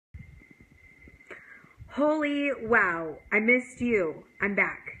Holy wow, I missed you. I'm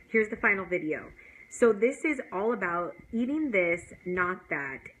back. Here's the final video. So this is all about eating this, not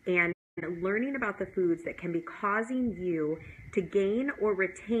that, and learning about the foods that can be causing you to gain or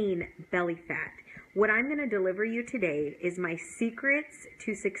retain belly fat. What I'm going to deliver you today is my secrets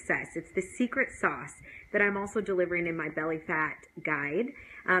to success. It's the secret sauce that I'm also delivering in my belly fat guide.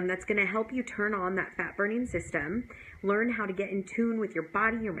 That's going to help you turn on that fat burning system, learn how to get in tune with your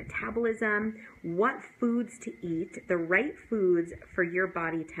body, your metabolism, what foods to eat, the right foods for your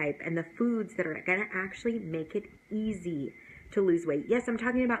body type, and the foods that are going to actually make it easy to lose weight. Yes, I'm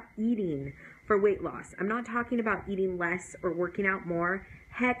talking about eating for weight loss. I'm not talking about eating less or working out more.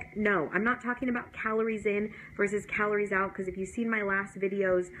 Heck no. I'm not talking about calories in versus calories out, because if you've seen my last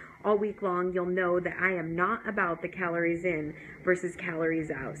videos all week long, you'll know that I am not about the calories in versus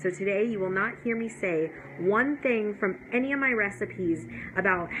calories out. So today you will not hear me say one thing from any of my recipes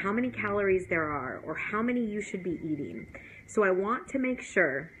about how many calories there are or how many you should be eating. So I want to make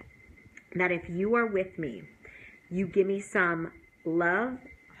sure that if you are with me, you give me some love,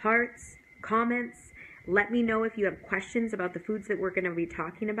 hearts, comments. Let me know if you have questions about the foods that we're going to be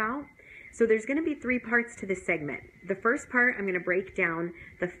talking about. So there's going to be 3 parts to this segment. The first part, I'm going to break down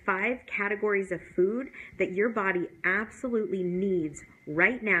the 5 categories of food that your body absolutely needs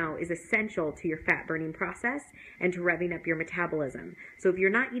right now, is essential to your fat burning process and to revving up your metabolism. So if you're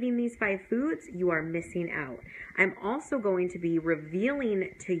not eating these 5 foods, you are missing out. I'm also going to be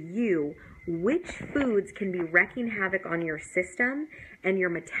revealing to you which foods can be wreaking havoc on your system and your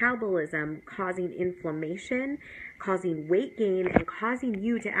metabolism, causing inflammation, causing weight gain, and causing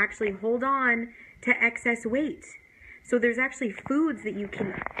you to actually hold on to excess weight. So there's actually foods that you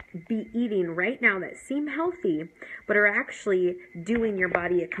can be eating right now that seem healthy, but are actually doing your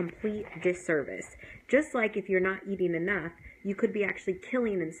body a complete disservice. Just like if you're not eating enough, you could be actually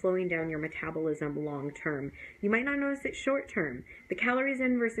killing and slowing down your metabolism long term. You might not notice it short term. The calories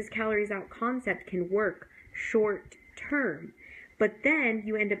in versus calories out concept can work short term, but then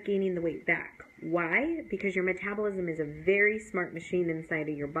you end up gaining the weight back. Why? Because your metabolism is a very smart machine inside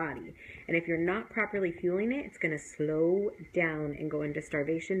of your body. And if you're not properly fueling it, it's going to slow down and go into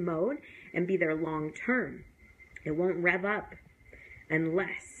starvation mode and be there long term. It won't rev up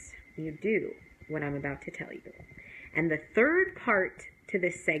unless you do what I'm about to tell you. And the third part to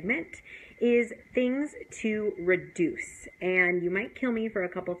this segment is things to reduce. And you might kill me for a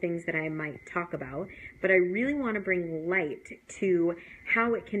couple things that I might talk about, but I really want to bring light to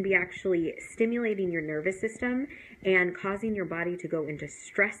how it can be actually stimulating your nervous system and causing your body to go into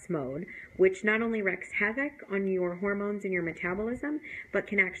stress mode, which not only wreaks havoc on your hormones and your metabolism, but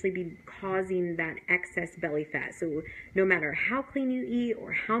can actually be causing that excess belly fat. So no matter how clean you eat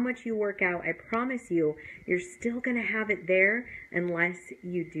or how much you work out, I promise you, you're still going to have it there unless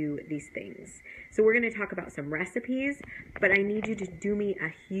you do these things. So we're going to talk about some recipes, but I need you to do me a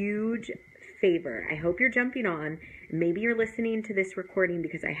huge favor. I hope you're jumping on. Maybe you're listening to this recording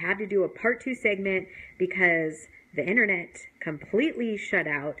because I had to do a part 2 segment because the internet completely shut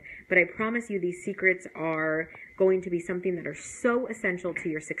out, but I promise you these secrets are going to be something that are so essential to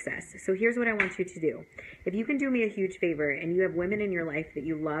your success. So here's what I want you to do. If you can do me a huge favor and you have women in your life that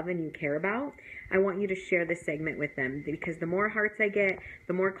you love and you care about, I want you to share this segment with them, because the more hearts I get,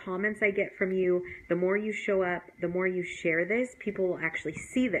 the more comments I get from you, the more you show up, the more you share this, people will actually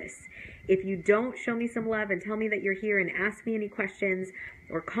see this. If you don't show me some love and tell me that you're here and ask me any questions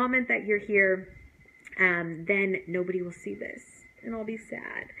or comment that you're here, then nobody will see this, and I'll be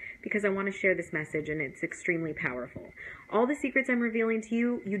sad because I want to share this message and it's extremely powerful. All the secrets I'm revealing to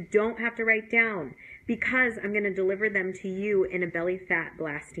you, you don't have to write down because I'm going to deliver them to you in a belly fat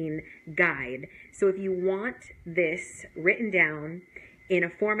blasting guide. So if you want this written down in a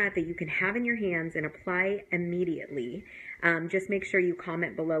format that you can have in your hands and apply immediately, just make sure you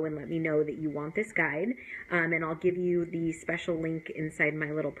comment below and let me know that you want this guide, and I'll give you the special link inside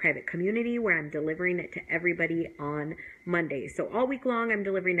my little private community where I'm delivering it to everybody on Monday. So all week long I'm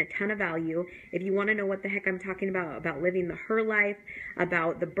delivering a ton of value. If you want to know what the heck I'm talking about living the her life,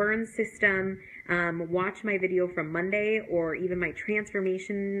 about the burn system, watch my video from Monday, or even my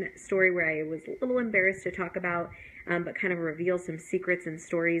transformation story where I was a little embarrassed to talk about, but kind of reveal some secrets and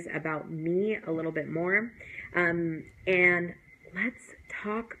stories about me a little bit more. And let's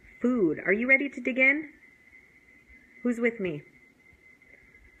talk food. Are you ready to dig in? Who's with me?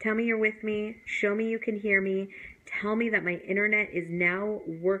 Tell me you're with me. Show me you can hear me. Tell me that my internet is now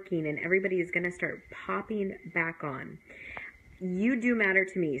working and everybody is going to start popping back on. you do matter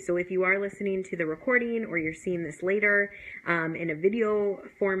to me. So if you are listening to the recording or you're seeing this later in a video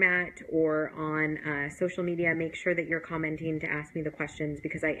format or on social media, make sure that you're commenting to ask me the questions,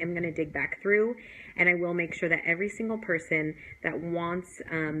 because I am going to dig back through, and I will make sure that every single person that wants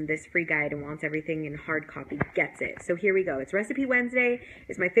this free guide and wants everything in hard copy gets it. So here we go. It's Recipe Wednesday.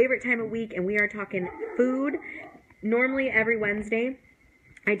 It's my favorite time of week, and we are talking food. Normally every Wednesday,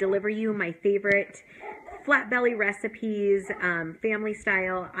 I deliver you my favorite flat belly recipes, family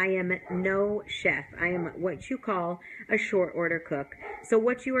style. I am no chef. I am what you call a short order cook. So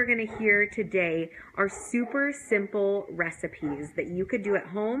what you are going to hear today are super simple recipes that you could do at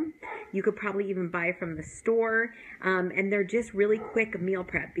home. You could probably even buy from the store. And they're just really quick meal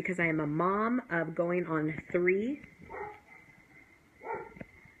prep, because I am a mom of going on 3.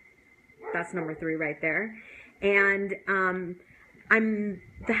 That's number 3 right there. And I'm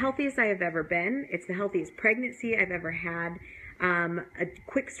the healthiest I have ever been. It's the healthiest pregnancy I've ever had. A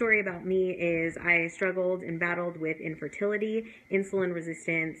quick story about me is I struggled and battled with infertility, insulin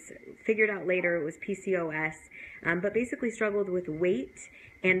resistance, figured out later it was PCOS, but basically struggled with weight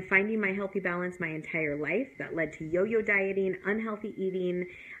and finding my healthy balance my entire life. That led to yo-yo dieting, unhealthy eating,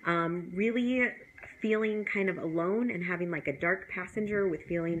 really feeling kind of alone and having like a dark passenger with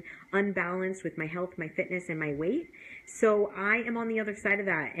feeling unbalanced with my health, my fitness, and my weight. So I am on the other side of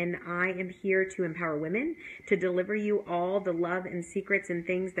that, and I am here to empower women, to deliver you all the love and secrets and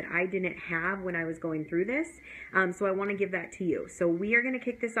things that I didn't have when I was going through this. So I want to give that to you. So we are going to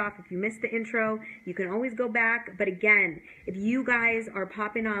kick this off. If you missed the intro, you can always go back. But again, if you guys are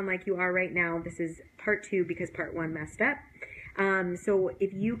popping on like you are right now, this is part 2 because part 1 messed up. So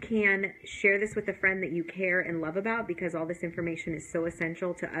if you can share this with a friend that you care and love about, because all this information is so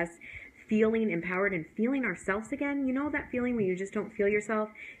essential to us feeling empowered and feeling ourselves again. You know that feeling when you just don't feel yourself?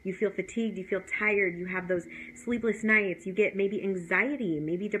 You feel fatigued, you feel tired, you have those sleepless nights, you get maybe anxiety,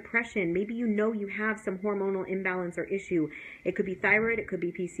 maybe depression, maybe you know you have some hormonal imbalance or issue. It could be thyroid, it could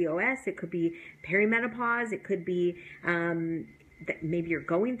be PCOS, it could be perimenopause, it could be that maybe you're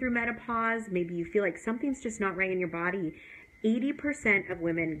going through menopause, maybe you feel like something's just not right in your body. 80% of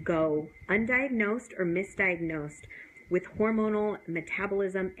women go undiagnosed or misdiagnosed with hormonal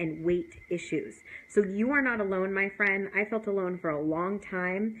metabolism and weight issues. So you are not alone, my friend. I felt alone for a long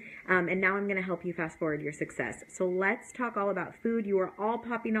time, and now I'm going to help you fast forward your success. So let's talk all about food. You are all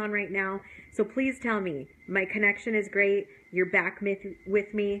popping on right now, so please tell me. My connection is great. You're back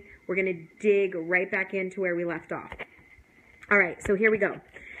with me. We're going to dig right back into where we left off. All right, so here we go.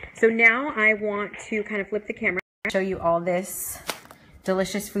 So now I want to kind of flip the camera, show you all this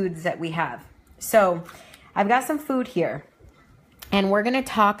delicious foods that we have. So I've got some food here, and we're going to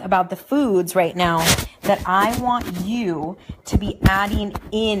talk about the foods right now that I want you to be adding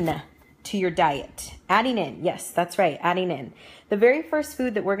in to your diet. Adding in. Yes, that's right. Adding in. The very first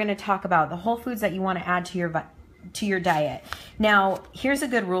food that we're going to talk about, the whole foods that you want to add to your diet. Now, here's a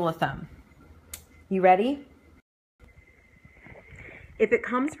good rule of thumb. You ready? If it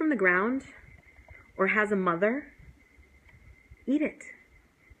comes from the ground or has a mother, eat it.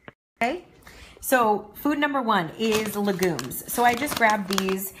 Okay? So food number 1 is legumes. So I just grabbed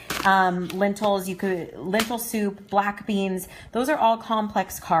these lentils, lentil soup, black beans. Those are all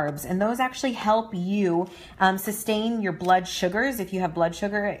complex carbs, and those actually help you sustain your blood sugars if you have blood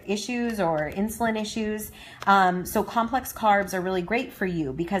sugar issues or insulin issues. So complex carbs are really great for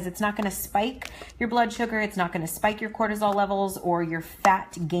you because it's not going to spike your blood sugar. It's not going to spike your cortisol levels or your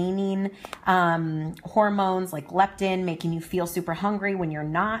fat gaining hormones like leptin, making you feel super hungry when you're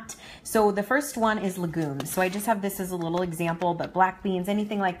not. So the first one is legumes. So I just have this as a little example, but black beans,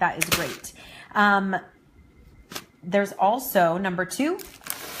 anything like that is great. There's also number 2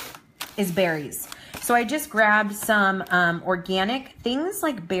 is berries. So I just grabbed some organic things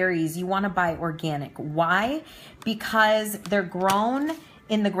like berries. You want to buy organic. Why? Because they're grown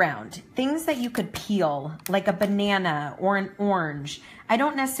in the ground. Things that you could peel, like a banana or an orange. I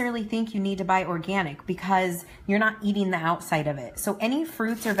don't necessarily think you need to buy organic because you're not eating the outside of it. So any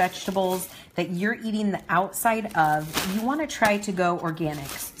fruits or vegetables that you're eating the outside of, you want to try to go organic,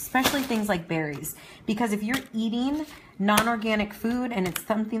 especially things like berries. Because if you're eating non-organic food and it's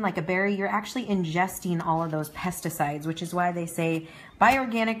something like a berry, you're actually ingesting all of those pesticides, which is why they say buy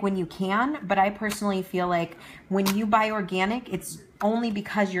organic when you can. But I personally feel like when you buy organic, it's only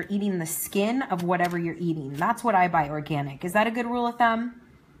because you're eating the skin of whatever you're eating. That's what I buy organic. Is that a good rule of thumb?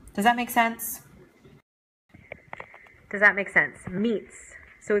 Does that make sense? Does that make sense? Meats.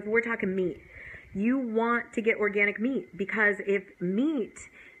 So if we're talking meat, you want to get organic meat, because if meat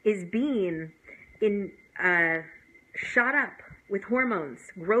is being shot up with hormones,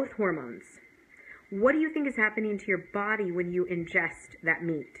 growth hormones, What do you think is happening to your body when you ingest that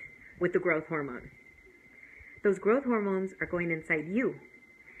meat with the growth hormone? Those growth hormones are going inside you.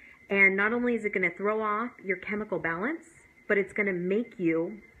 And not only is it going to throw off your chemical balance, but it's going to make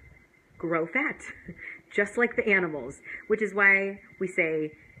you grow fat, just like the animals, which is why we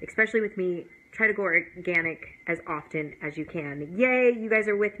say, especially with meat, try to go organic as often as you can. Yay, you guys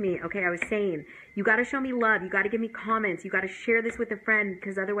are with me. Okay, I was saying, you got to show me love. You got to give me comments. You got to share this with a friend,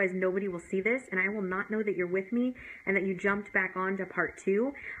 because otherwise nobody will see this, and I will not know that you're with me and that you jumped back on to part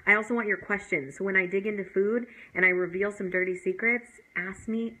 2. I also want your questions. So when I dig into food and I reveal some dirty secrets, ask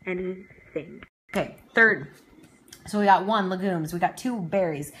me anything. Okay, third. So we got 1, legumes. We got 2,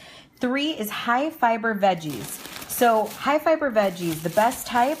 berries. 3 is high fiber veggies. So high fiber veggies, the best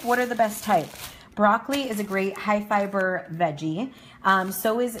type, what are the best type? Broccoli is a great high fiber veggie.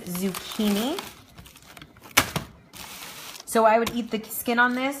 So is zucchini. So I would eat the skin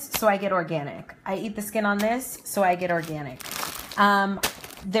on this, so I get organic. I eat the skin on this, so I get organic.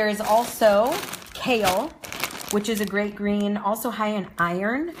 There is also kale, which is a great green, also high in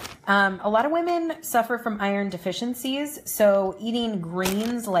iron. A lot of women suffer from iron deficiencies, so eating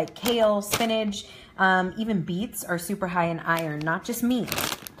greens like kale, spinach, even beets are super high in iron, not just meat.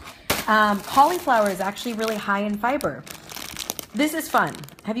 Cauliflower is actually really high in fiber. This is fun.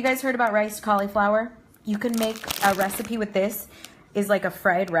 Have you guys heard about riced cauliflower? You can make a recipe with this, is like a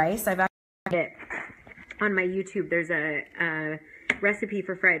fried rice. I've actually it on my YouTube. There's a recipe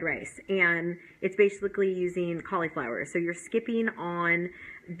for fried rice, and it's basically using cauliflower. So you're skipping on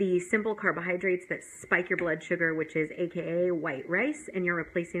the simple carbohydrates that spike your blood sugar, which is AKA white rice, and you're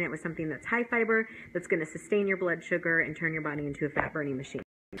replacing it with something that's high fiber, that's going to sustain your blood sugar and turn your body into a fat burning machine.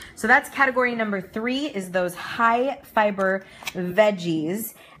 So that's category number 3, is those high fiber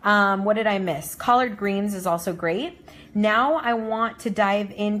veggies. What did I miss? Collard greens is also great. Now I want to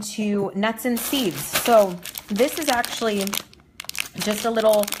dive into nuts and seeds. So this is actually just a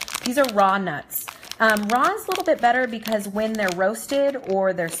little, these are raw nuts. Raw is a little bit better because when they're roasted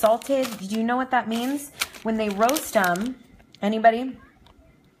or they're salted, do you know what that means? When they roast them, anybody?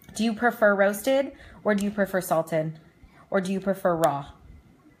 Do you prefer roasted, or do you prefer salted? Or do you prefer raw?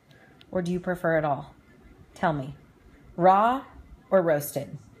 Or do you prefer it all? Tell me. Raw or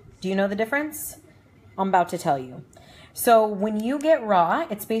roasted? Do you know the difference? I'm about to tell you. So when you get raw,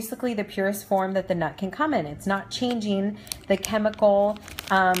 it's basically the purest form that the nut can come in. It's not changing the chemical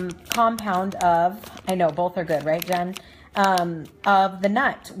compound of, I know both are good, right, Jen? Of the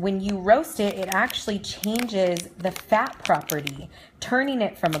nut. When you roast it, it actually changes the fat property, turning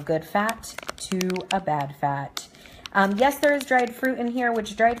it from a good fat to a bad fat. Yes, there is dried fruit in here,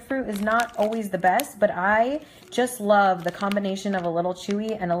 which dried fruit is not always the best, but I just love the combination of a little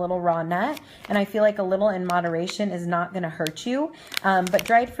chewy and a little raw nut, and I feel like a little in moderation is not going to hurt you. But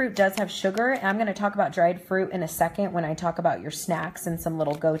dried fruit does have sugar, and I'm going to talk about dried fruit in a second when I talk about your snacks and some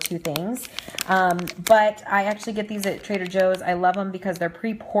little go-to things. But I actually get these at Trader Joe's. I love them because they're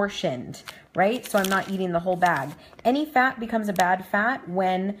pre-portioned, right? So I'm not eating the whole bag. Any fat becomes a bad fat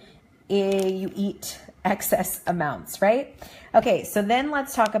when you eat excess amounts, right? Okay, so then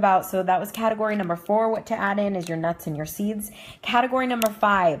let's talk about, so that was category number 4. What to add in is your nuts and your seeds. Category number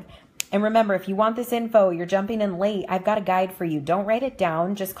 5, and remember, if you want this info, you're jumping in late, I've got a guide for you. Don't write it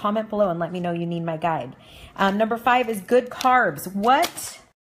down, just comment below and let me know you need my guide. Number 5 is good carbs. What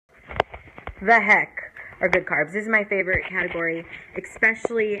the heck are good carbs? This is my favorite category,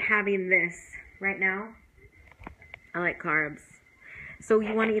 especially having this right now. I like carbs. So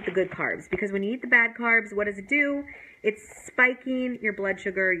you want to eat the good carbs, because when you eat the bad carbs, what does it do? It's spiking your blood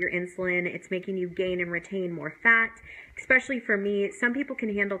sugar, your insulin. It's making you gain and retain more fat, especially for me. Some people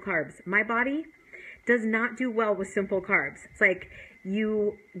can handle carbs. My body does not do well with simple carbs. It's like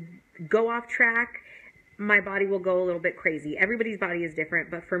you go off track, my body will go a little bit crazy. Everybody's body is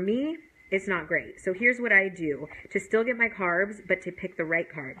different, but for me, it's not great. So here's what I do to still get my carbs, but to pick the right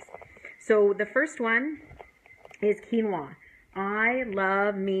carbs. So the first one is quinoa. I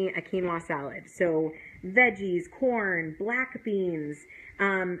love me a quinoa salad. So veggies, corn, black beans.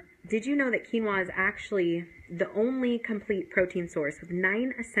 Did you know that quinoa is actually the only complete protein source with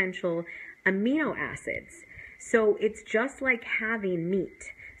 9 essential amino acids? So it's just like having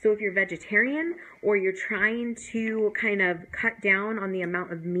meat. So if you're vegetarian or you're trying to kind of cut down on the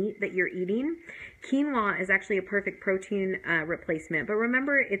amount of meat that you're eating, quinoa is actually a perfect protein replacement. But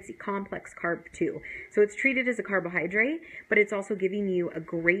remember, it's a complex carb too. So it's treated as a carbohydrate, but it's also giving you a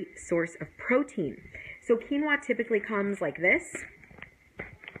great source of protein. So quinoa typically comes like this.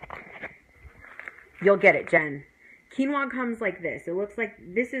 You'll get it, Jen. Quinoa comes like this. It looks like,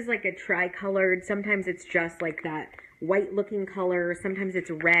 this is like a tri-colored, sometimes it's just like that white looking color. Sometimes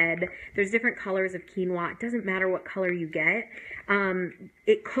it's red. There's different colors of quinoa. It doesn't matter what color you get.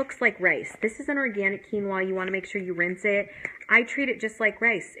 It cooks like rice. This is an organic quinoa. You want to make sure you rinse it. I treat it just like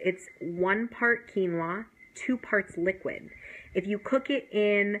rice. It's 1 part quinoa, 2 parts liquid. If you cook it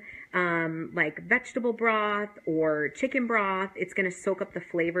in like vegetable broth or chicken broth, it's going to soak up the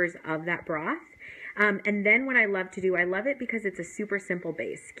flavors of that broth. And then what I love to do, I love it because it's a super simple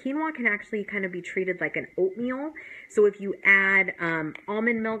base. Quinoa can actually kind of be treated like an oatmeal. So if you add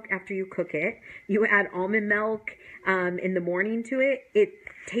almond milk after you cook it, you add almond milk in the morning to it, it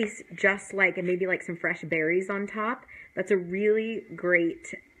tastes just like, and maybe like some fresh berries on top. That's a really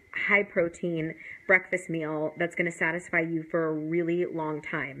great high protein breakfast meal that's going to satisfy you for a really long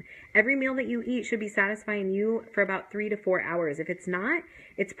time. Every meal that you eat should be satisfying you for about 3 to 4 hours. If it's not,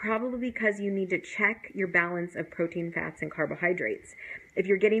 it's probably because you need to check your balance of protein, fats, and carbohydrates. If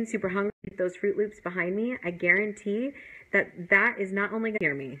you're getting super hungry, those Fruit Loops behind me, I guarantee that is not only going to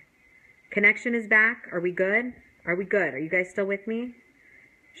hear me. Connection is back. Are we good? Are we good? Are you guys still with me?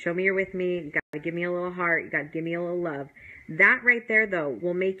 Show me you're with me. You got to give me a little heart. You got to give me a little love. That right there, though,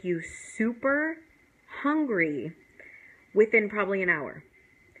 will make you super hungry within probably an hour.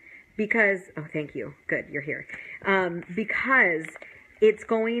 Because, oh, thank you. Good, you're here. Because it's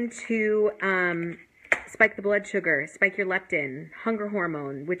going to spike the blood sugar, spike your leptin, hunger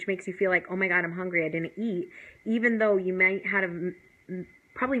hormone, which makes you feel like, oh my God, I'm hungry, I didn't eat. Even though you might have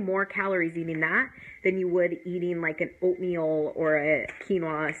probably more calories eating that than you would eating like an oatmeal or a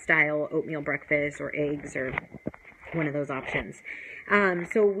quinoa style oatmeal breakfast or eggs or one of those options.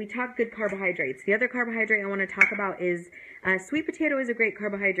 So we talked good carbohydrates. The other carbohydrate I want to talk about is sweet potato is a great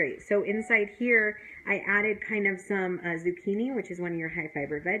carbohydrate. So inside here, I added kind of some zucchini, which is one of your high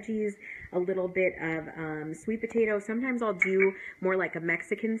fiber veggies, a little bit of sweet potato. Sometimes I'll do more like a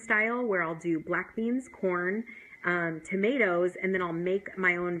Mexican style where I'll do black beans, corn, tomatoes, and then I'll make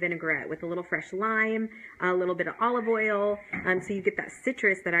my own vinaigrette with a little fresh lime, a little bit of olive oil, so you get that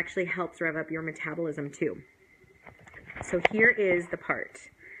citrus that actually helps rev up your metabolism too. So here is the part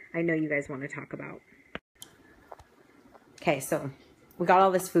I know you guys want to talk about. Okay, so we got all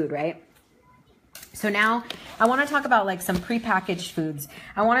this food, right? So now I want to talk about like some prepackaged foods.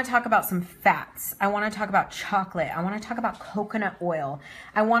 I want to talk about some fats. I want to talk about chocolate. I want to talk about coconut oil.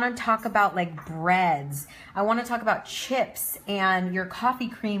 I want to talk about like breads. I want to talk about chips and your coffee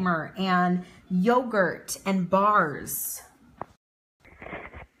creamer and yogurt and bars.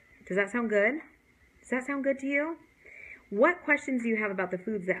 Does that sound good? Does that sound good to you? What questions do you have about the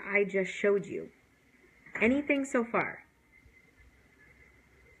foods that I just showed you? Anything so far?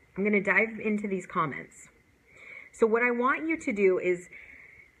 I'm going to dive into these comments. So what I want you to do is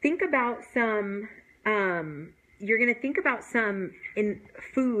think about some, you're going to think about some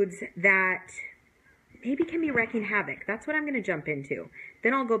foods that maybe can be wreaking havoc. That's what I'm going to jump into.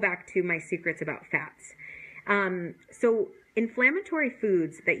 Then I'll go back to my secrets about fats. So inflammatory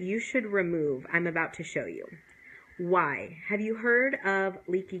foods that you should remove, I'm about to show you. Why? Have you heard of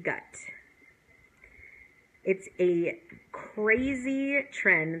leaky gut? It's a crazy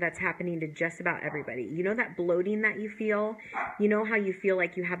trend that's happening to just about everybody. You know that bloating that you feel? You know how you feel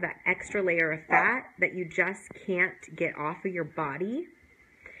like you have that extra layer of fat that you just can't get off of your body?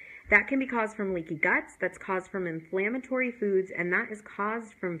 That can be caused from leaky guts, that's caused from inflammatory foods, and that is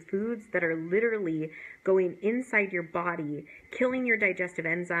caused from foods that are literally going inside your body, killing your digestive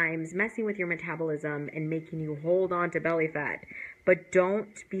enzymes, messing with your metabolism, and making you hold on to belly fat. But don't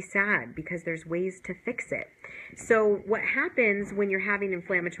be sad because there's ways to fix it. So what happens when you're having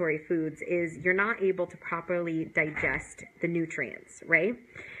inflammatory foods is you're not able to properly digest the nutrients, right?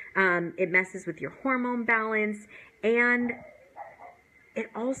 It messes with your hormone balance, and it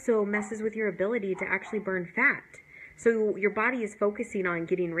also messes with your ability to actually burn fat. So your body is focusing on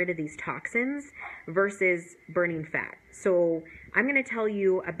getting rid of these toxins versus burning fat. So I'm going to tell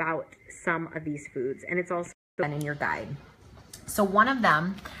you about some of these foods, and it's also in your guide. So one of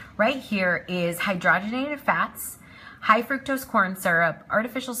them right here is hydrogenated fats, high fructose corn syrup,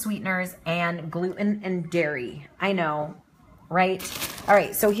 artificial sweeteners, and gluten and dairy. I know, right? All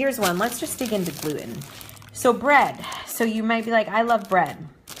right, so here's one. Let's just dig into gluten. So bread. So you might be like, I love bread.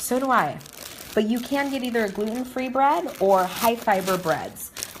 So do I. But you can get either a gluten-free bread or high-fiber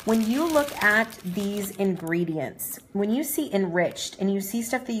breads. When you look at these ingredients, when you see enriched and you see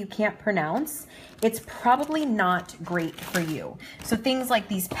stuff that you can't pronounce, it's probably not great for you. So things like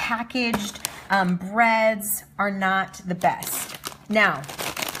these packaged breads are not the best. Now,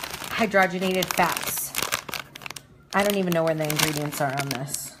 hydrogenated fats. I don't even know where the ingredients are on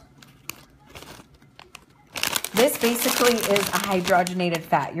this. This basically is a hydrogenated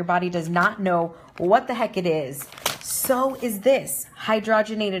fat. Your body does not know what the heck it is. So is this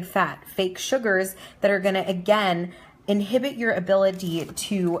hydrogenated fat, fake sugars that are going to, again, inhibit your ability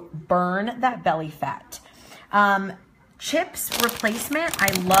to burn that belly fat. Chips replacement,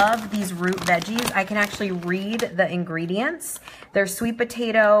 I love these root veggies. I can actually read the ingredients. They're sweet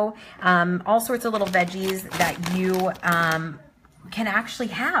potato, all sorts of little veggies that you can actually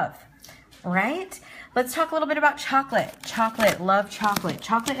have, right? Let's talk a little bit about chocolate. Chocolate, love chocolate.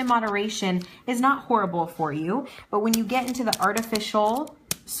 Chocolate in moderation is not horrible for you, but when you get into the artificial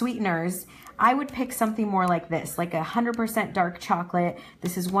sweeteners, I would pick something more like this, like 100% dark chocolate.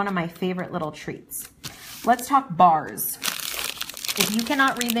 This is one of my favorite little treats. Let's talk bars. If you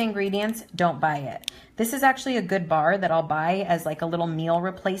cannot read the ingredients, don't buy it. This is actually a good bar that I'll buy as like a little meal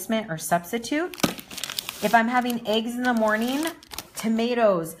replacement or substitute. If I'm having eggs in the morning,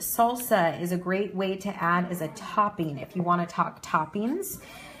 tomatoes, salsa is a great way to add as a topping if you want to talk toppings.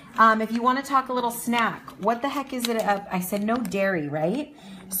 If you want to talk a little snack, what the heck is it? I said no dairy, right?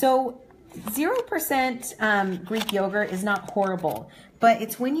 So 0% Greek yogurt is not horrible, but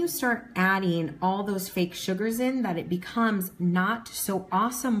it's when you start adding all those fake sugars in that it becomes not so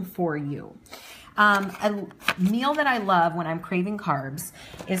awesome for you. A meal that I love when I'm craving carbs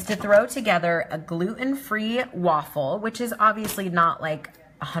is to throw together a gluten-free waffle, which is obviously not like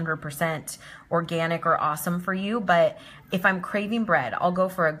 100% organic or awesome for you, but if I'm craving bread, I'll go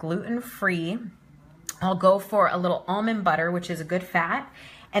for a gluten-free. I'll go for a little almond butter, which is a good fat,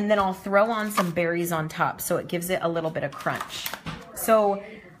 and then I'll throw on some berries on top so it gives it a little bit of crunch. So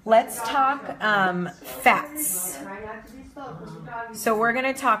let's talk fats. So we're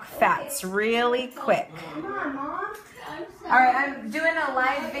gonna talk fats really quick. All right, I'm doing a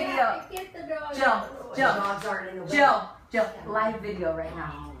live video. Jill, live video right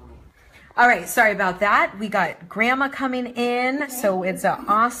now. All right, sorry about that. We got grandma coming in, so it's an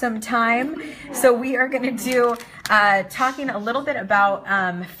awesome time. So we are gonna do talking a little bit about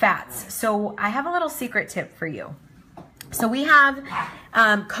fats. So I have a little secret tip for you. So we have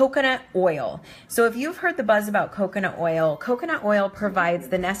coconut oil. So if you've heard the buzz about coconut oil provides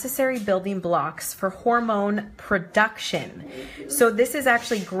the necessary building blocks for hormone production. So this is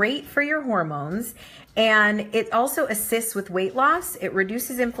actually great for your hormones, and it also assists with weight loss. It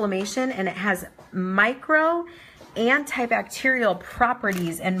reduces inflammation, and it has micro antibacterial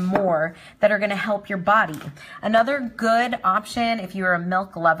properties and more that are going to help your body. Another good option if you're a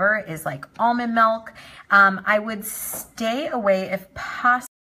milk lover is like almond milk. I would stay away if possible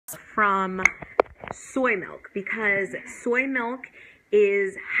from soy milk because soy milk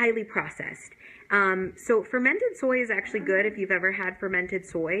is highly processed. So fermented soy is actually good if you've ever had fermented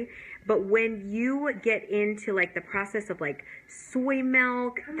soy, but when you get into like the process of like soy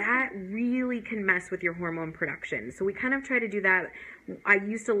milk, that really can mess with your hormone production. So we kind of try to do that. I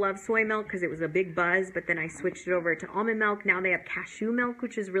used to love soy milk because it was a big buzz, but then I switched it over to almond milk. Now they have cashew milk,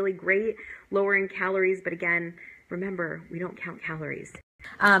 which is really great, lower in calories. But again, remember, we don't count calories.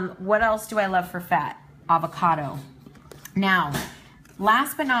 What else do I love for fat? Avocado. Now,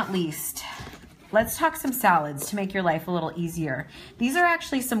 last but not least, let's talk some salads to make your life a little easier. These are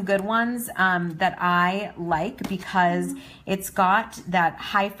actually some good ones that I like because it's got that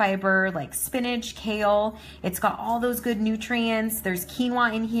high fiber like spinach, kale. It's got all those good nutrients. There's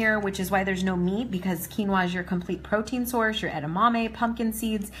quinoa in here, which is why there's no meat because quinoa is your complete protein source, your edamame, pumpkin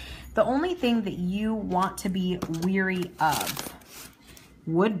seeds. The only thing that you want to be weary of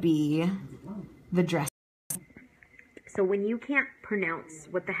would be the dressing. So when you can't pronounce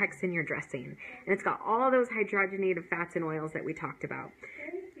what the heck's in your dressing, and it's got all those hydrogenated fats and oils that we talked about,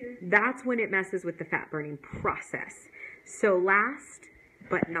 that's when it messes with the fat burning process. So last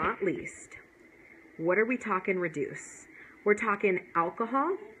but not least, what are we talking reduce? We're talking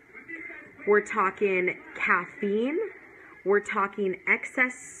alcohol, we're talking caffeine, we're talking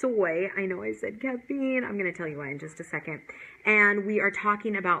excess soy. I know I said caffeine. I'm going to tell you why in just a second. And we are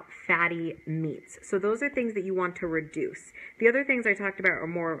talking about fatty meats. So those are things that you want to reduce. The other things I talked about are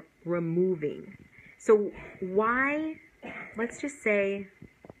more removing. So why, let's just say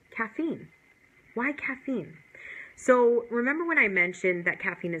caffeine. Why caffeine? So remember when I mentioned that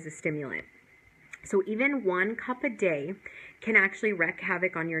caffeine is a stimulant? So even 1 cup a day can actually wreak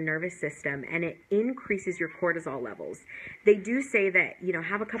havoc on your nervous system, and it increases your cortisol levels. They do say that,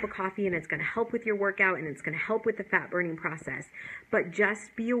 have a cup of coffee and it's going to help with your workout and it's going to help with the fat burning process. But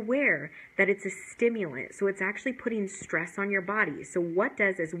just be aware that it's a stimulant. So it's actually putting stress on your body. So what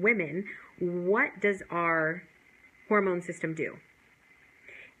does, as women, what does our hormone system do?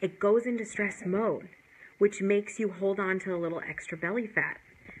 It goes into stress mode, which makes you hold on to a little extra belly fat.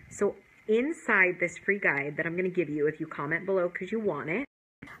 So inside this free guide that I'm going to give you, if you comment below because you want it,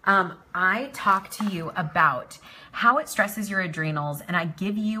 I talk to you about how it stresses your adrenals, and I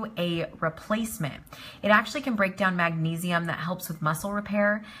give you a replacement. It actually can break down magnesium that helps with muscle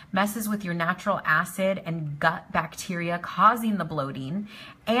repair, messes with your natural acid and gut bacteria, causing the bloating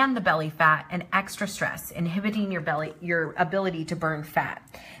and the belly fat and extra stress, inhibiting your ability to burn fat.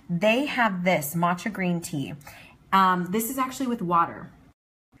 They have this matcha green tea. This is actually with water.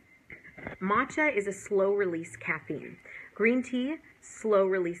 Matcha is a slow release caffeine. Green tea, slow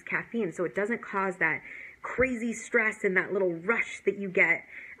release caffeine, so it doesn't cause that crazy stress and that little rush that you get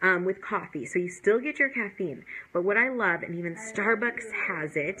with coffee. So you still get your caffeine. But what I love, and even Starbucks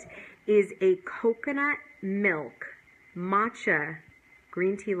has it, is a coconut milk matcha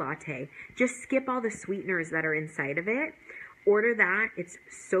green tea latte. Just skip all the sweeteners that are inside of it. Order that. It's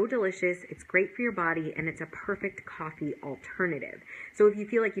so delicious. It's great for your body, and it's a perfect coffee alternative. So if you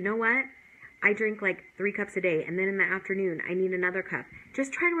feel like, you know what, I drink like 3 cups a day, and then in the afternoon I need another cup,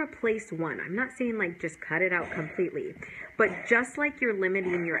 just try to replace one. I'm not saying like just cut it out completely, but just like you're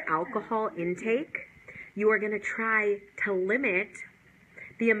limiting your alcohol intake, you are going to try to limit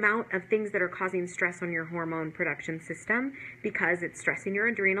the amount of things that are causing stress on your hormone production system, because it's stressing your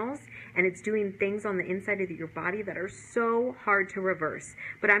adrenals and it's doing things on the inside of your body that are so hard to reverse.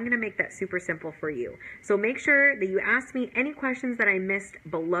 But I'm going to make that super simple for you. So make sure that you ask me any questions that I missed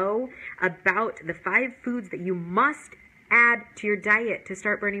below about the 5 foods that you must add to your diet to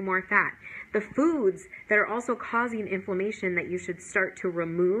start burning more fat. The foods that are also causing inflammation that you should start to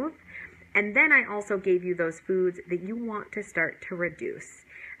remove. And then I also gave you those foods that you want to start to reduce.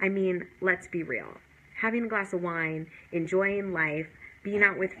 I mean, let's be real. Having a glass of wine, enjoying life, being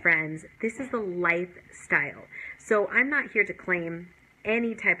out with friends, this is the lifestyle. So I'm not here to claim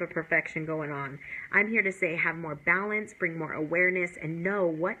any type of perfection going on. I'm here to say have more balance, bring more awareness, and know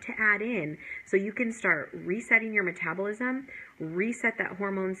what to add in so you can start resetting your metabolism, reset that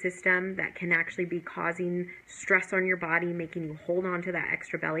hormone system that can actually be causing stress on your body, making you hold on to that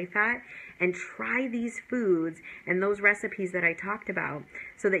extra belly fat, and try these foods and those recipes that I talked about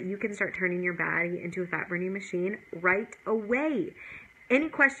so that you can start turning your body into a fat burning machine right away. Any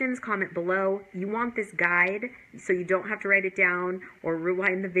questions, comment below. You want this guide so you don't have to write it down or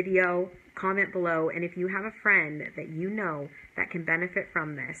rewind the video, comment below. And if you have a friend that you know that can benefit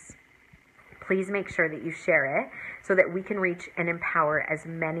from this, please make sure that you share it so that we can reach and empower as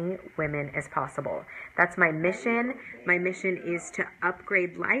many women as possible. That's my mission. My mission is to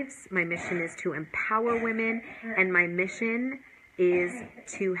upgrade lives. My mission is to empower women. And my mission is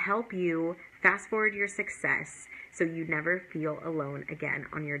to help you fast forward your success so you never feel alone again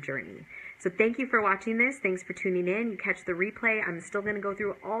on your journey. So thank you for watching this. Thanks for tuning in. You catch the replay. I'm still going to go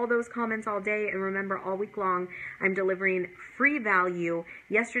through all those comments all day. And remember, all week long, I'm delivering free value.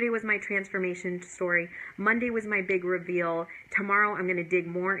 Yesterday was my transformation story. Monday was my big reveal. Tomorrow, I'm going to dig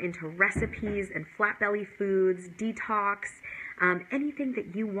more into recipes and flat belly foods, detox, anything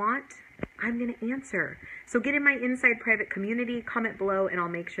that you want, I'm going to answer. So get in my inside private community, comment below, and I'll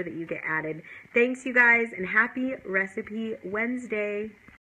make sure that you get added. Thanks, you guys, and happy Recipe Wednesday.